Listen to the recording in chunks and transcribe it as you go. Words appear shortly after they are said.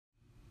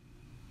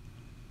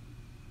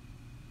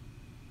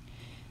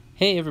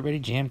Hey everybody,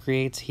 Jam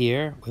Creates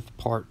here with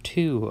part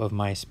 2 of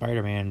my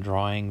Spider-Man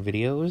drawing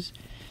videos.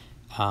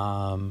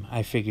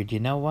 I figured, you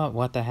know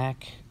what the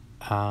heck?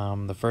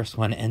 The first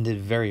one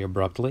ended very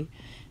abruptly,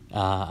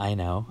 I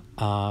know.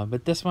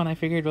 But this one I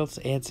figured let's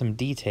add some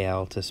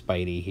detail to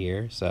Spidey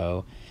here.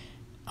 So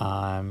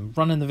I'm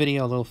running the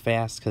video a little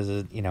fast because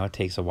it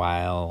takes a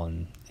while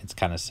and it's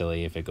kind of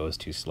silly if it goes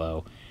too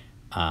slow.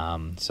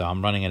 So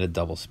I'm running at a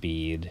double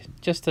speed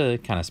just to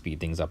kind of speed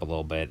things up a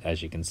little bit.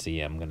 As you can see,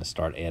 I'm going to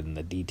start adding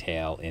the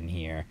detail in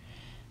here.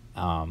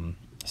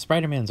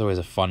 Spider-Man's always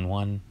a fun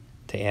one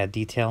to add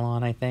detail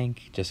on, I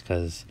think, just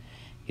because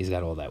he's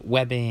got all that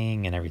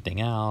webbing and everything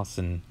else.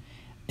 And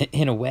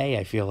in a way,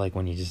 I feel like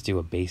when you just do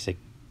a basic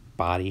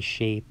body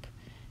shape,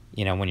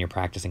 when you're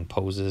practicing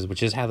poses,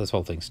 which is how this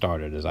whole thing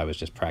started, is I was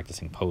just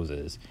practicing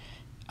poses.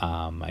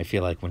 I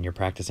feel like when you're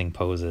practicing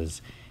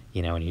poses,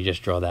 and you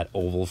just draw that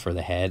oval for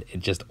the head, it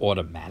just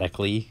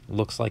automatically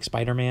looks like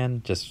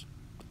Spider-Man.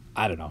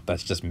 I don't know,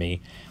 that's just me.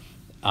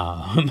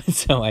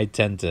 So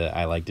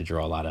I like to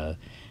draw a lot of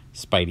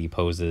Spidey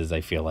poses.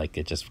 I feel like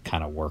it just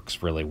kind of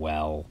works really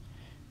well.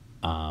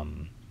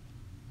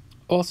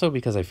 Also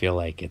because I feel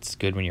like it's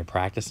good when you're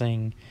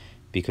practicing,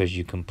 because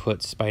you can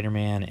put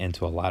Spider-Man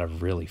into a lot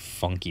of really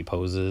funky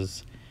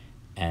poses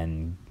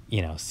and,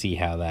 see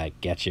how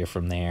that gets you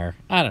from there.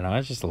 I don't know,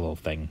 it's just a little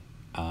thing.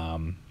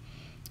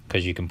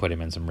 Because you can put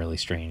him in some really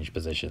strange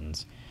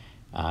positions.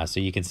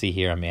 So you can see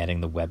here I'm adding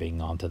the webbing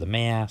onto the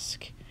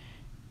mask,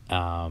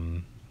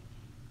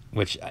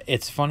 which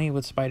it's funny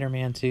with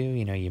Spider-Man too.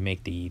 You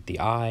make the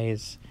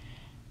eyes,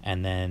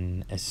 and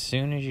then as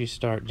soon as you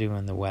start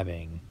doing the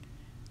webbing,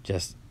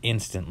 just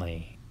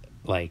instantly,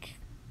 like,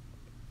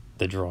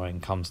 the drawing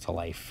comes to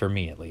life, for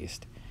me at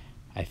least.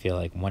 I feel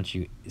like once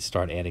you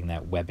start adding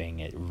that webbing,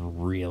 it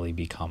really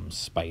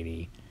becomes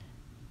Spidey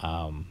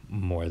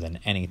more than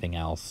anything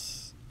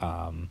else.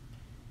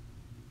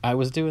 I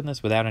was doing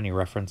this without any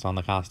reference on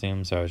the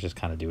costume, so I was just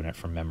kind of doing it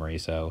from memory.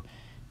 So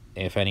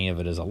if any of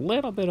it is a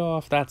little bit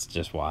off, that's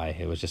just why.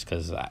 It was just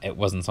because it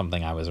wasn't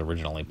something I was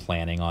originally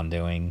planning on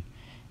doing,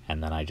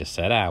 and then I just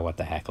said, what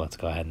the heck, let's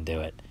go ahead and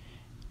do it.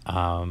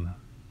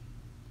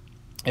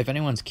 If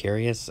anyone's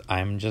curious,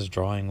 I'm just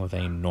drawing with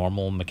a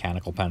normal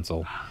mechanical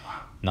pencil.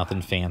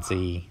 Nothing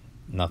fancy,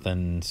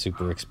 nothing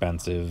super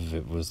expensive.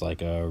 It was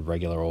like a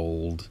regular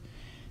old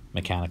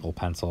mechanical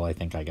pencil. I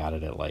think I got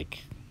it at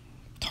like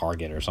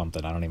Target or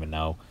something. I don't even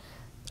know.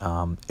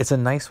 It's a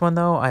nice one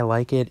though. I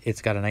like it.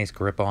 It's got a nice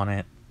grip on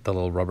it, the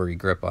little rubbery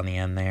grip on the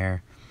end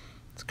there.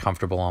 It's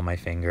comfortable on my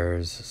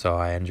fingers, so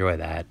I enjoy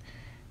that.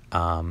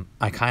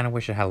 I kind of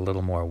wish it had a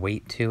little more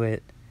weight to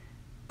it,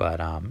 but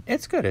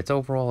it's good.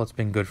 It's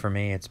been good for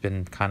me. It's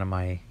been kind of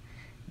my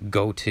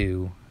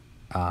go-to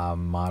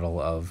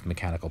model of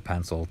mechanical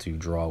pencil to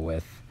draw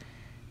with,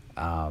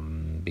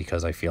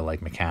 because I feel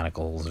like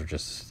mechanicals are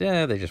just,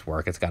 they just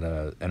work. It's got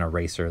an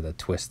eraser that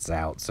twists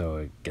out so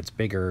it gets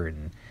bigger,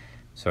 and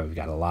so I've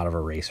got a lot of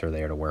eraser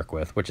there to work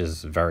with, which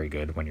is very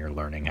good when you're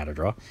learning how to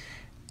draw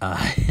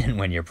and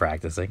when you're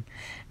practicing.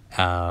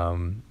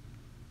 And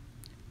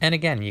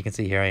again, you can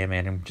see here I am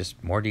adding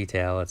just more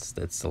detail.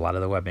 It's a lot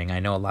of the webbing. I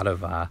know a lot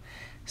of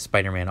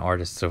Spider-Man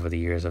artists over the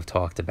years have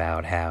talked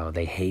about how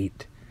they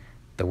hate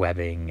the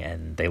webbing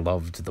and they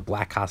loved the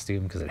black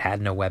costume because it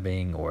had no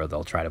webbing, or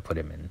they'll try to put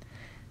him in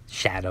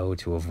shadow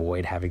to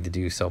avoid having to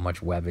do so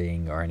much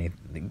webbing or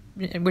anything,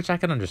 which I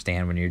can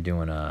understand when you're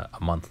doing a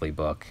monthly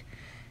book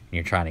and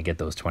you're trying to get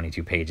those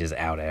 22 pages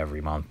out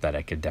every month, that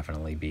it could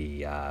definitely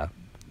be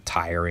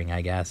tiring,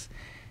 I guess.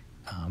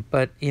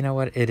 But you know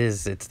what,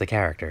 it's the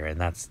character,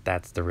 and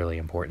that's the really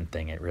important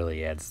thing. It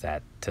really adds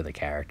that to the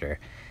character.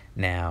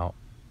 Now,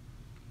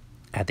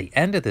 at the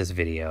end of this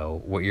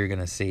video, what you're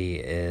going to see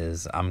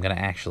is I'm going to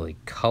actually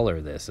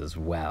color this as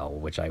well,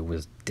 which I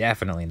was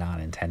definitely not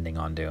intending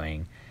on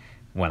doing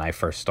when I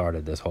first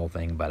started this whole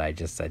thing, but I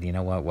just said, you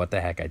know what the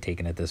heck, I've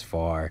taken it this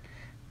far,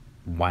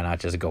 why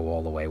not just go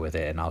all the way with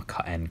it, and I'll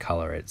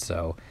color it.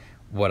 So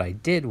what I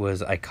did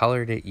was I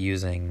colored it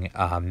using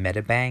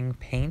MediBang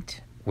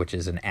paint, which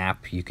is an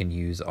app you can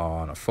use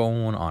on a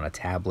phone, on a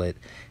tablet.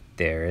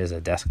 There is a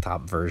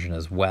desktop version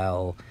as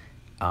well.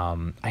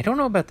 I don't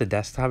know about the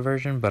desktop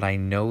version, but I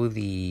know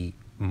the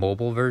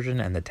mobile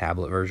version and the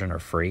tablet version are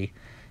free.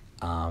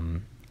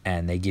 And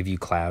they give you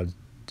cloud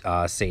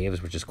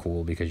saves, which is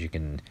cool because you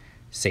can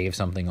save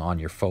something on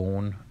your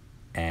phone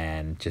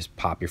and just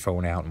pop your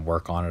phone out and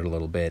work on it a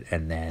little bit.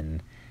 And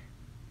then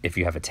if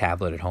you have a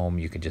tablet at home,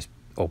 you can just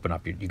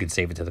you can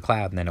save it to the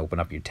cloud and then open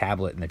up your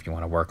tablet. And if you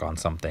want to work on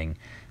something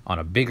on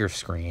a bigger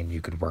screen,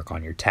 you could work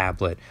on your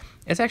tablet.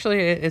 It's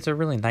a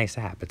really nice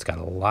app. It's got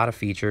a lot of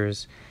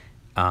features.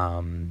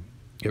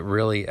 It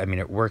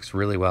works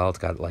really well. It's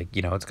got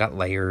it's got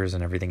layers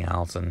and everything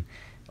else and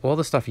all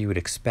the stuff you would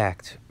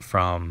expect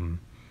from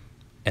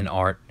an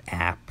art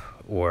app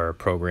or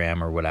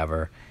program or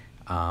whatever.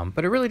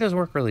 But it really does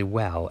work really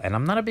well. And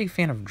I'm not a big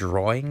fan of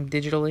drawing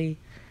digitally.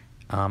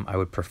 I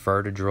would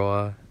prefer to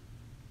draw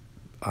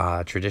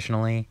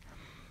traditionally.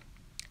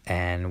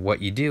 And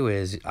what you do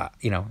is,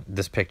 you know,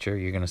 this picture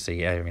you're gonna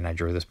see. I mean, I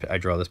draw this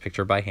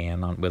picture by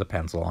hand with a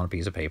pencil on a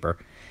piece of paper,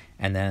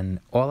 and then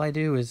all I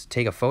do is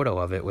take a photo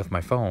of it with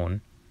my phone,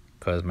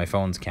 because my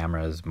phone's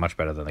camera is much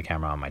better than the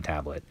camera on my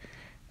tablet.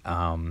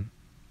 And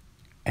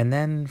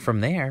then from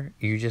there,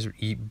 you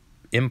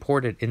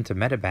import it into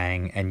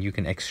MediBang, and you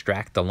can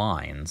extract the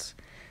lines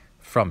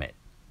from it.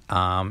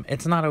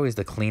 It's not always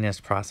the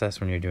cleanest process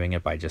when you're doing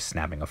it by just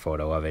snapping a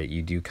photo of it.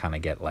 You do kind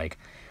of get like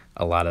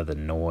a lot of the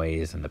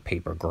noise and the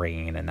paper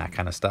grain and that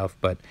kind of stuff.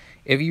 But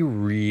if you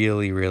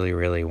really, really,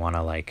 really want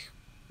to like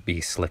be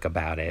slick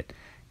about it,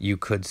 you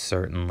could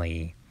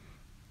certainly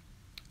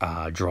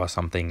draw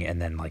something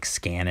and then like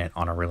scan it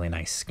on a really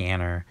nice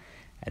scanner,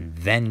 and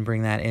then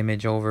bring that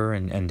image over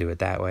and do it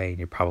that way.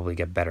 You probably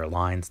get better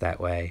lines that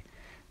way.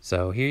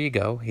 So here you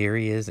go. Here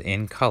he is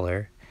in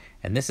color.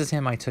 And this is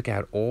him. I took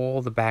out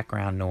all the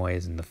background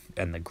noise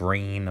and the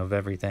grain of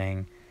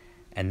everything.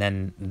 And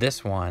then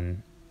this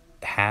one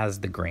has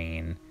the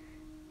grain,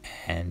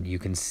 and you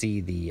can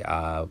see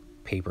the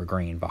paper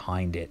grain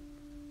behind it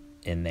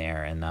in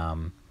there. And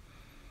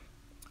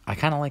I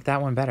kind of like that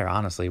one better,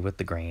 honestly, with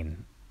the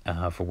grain,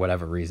 for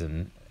whatever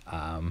reason.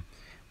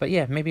 But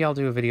yeah, maybe I'll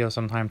do a video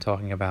sometime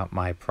talking about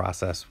my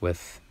process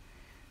with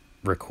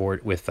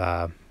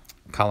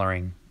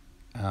coloring.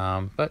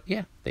 But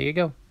yeah, there you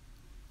go.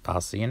 I'll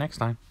see you next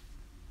time.